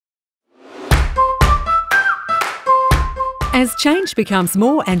As change becomes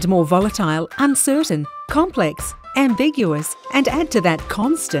more and more volatile, uncertain, complex, ambiguous, and add to that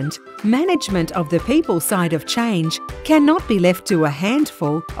constant, management of the people side of change cannot be left to a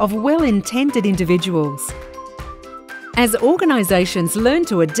handful of well-intended individuals. As organisations learn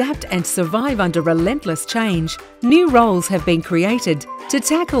to adapt and survive under relentless change, new roles have been created to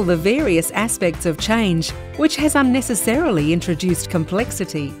tackle the various aspects of change, which has unnecessarily introduced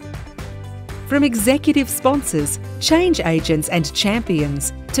complexity. From executive sponsors, change agents and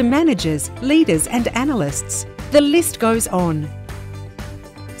champions, to managers, leaders and analysts, the list goes on.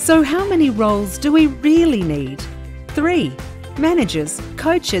 So how many roles do we really need? 3. Managers,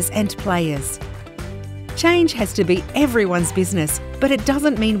 coaches and players. Change has to be everyone's business, but it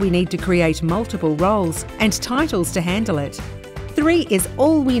doesn't mean we need to create multiple roles and titles to handle it. 3 is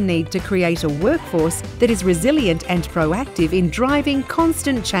all we need to create a workforce that is resilient and proactive in driving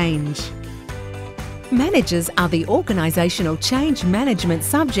constant change. Managers are the organisational change management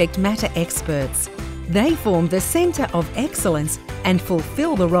subject matter experts. They form the centre of excellence and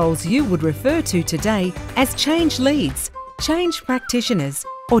fulfil the roles you would refer to today as change leads, change practitioners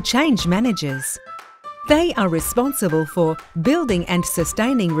or change managers. They are responsible for building and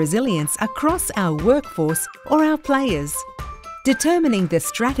sustaining resilience across our workforce or our players, determining the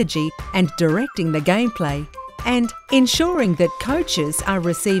strategy and directing the gameplay, and ensuring that coaches are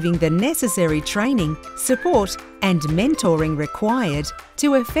receiving the necessary training, support and mentoring required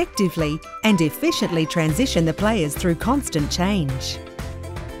to effectively and efficiently transition the players through constant change.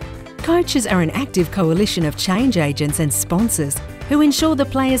 Coaches are an active coalition of change agents and sponsors who ensure the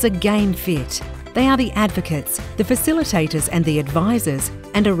players are game fit. They are the advocates, the facilitators and the advisors,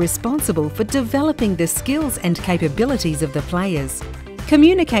 and are responsible for developing the skills and capabilities of the players,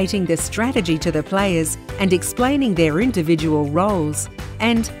 communicating the strategy to the players and explaining their individual roles,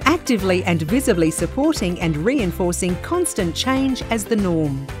 and actively and visibly supporting and reinforcing constant change as the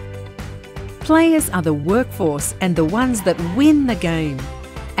norm. Players are the workforce and the ones that win the game.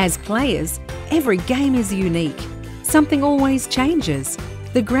 As players, every game is unique. Something always changes.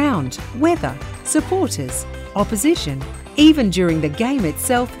 The ground, weather, supporters, opposition. Even during the game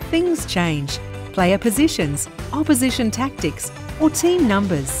itself, things change. Player positions, opposition tactics, or team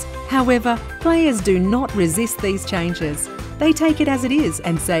numbers. However, players do not resist these changes. They take it as it is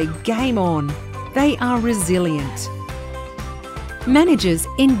and say, game on. They are resilient. Managers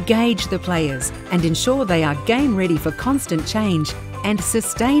engage the players and ensure they are game ready for constant change, and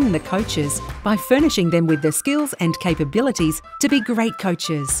sustain the coaches by furnishing them with the skills and capabilities to be great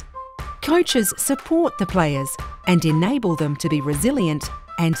coaches. Coaches support the players and enable them to be resilient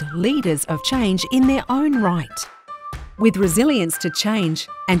and leaders of change in their own right. With resilience to change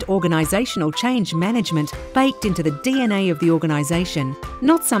and organisational change management baked into the DNA of the organisation,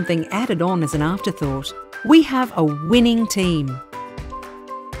 not something added on as an afterthought, we have a winning team.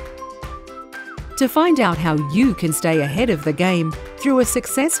 To find out how you can stay ahead of the game through a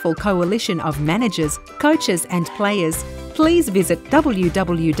successful coalition of managers, coaches and players, please visit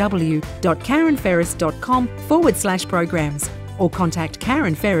www.karenferris.com/programs or contact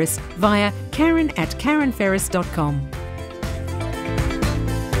Karen Ferris via karen@karenferris.com.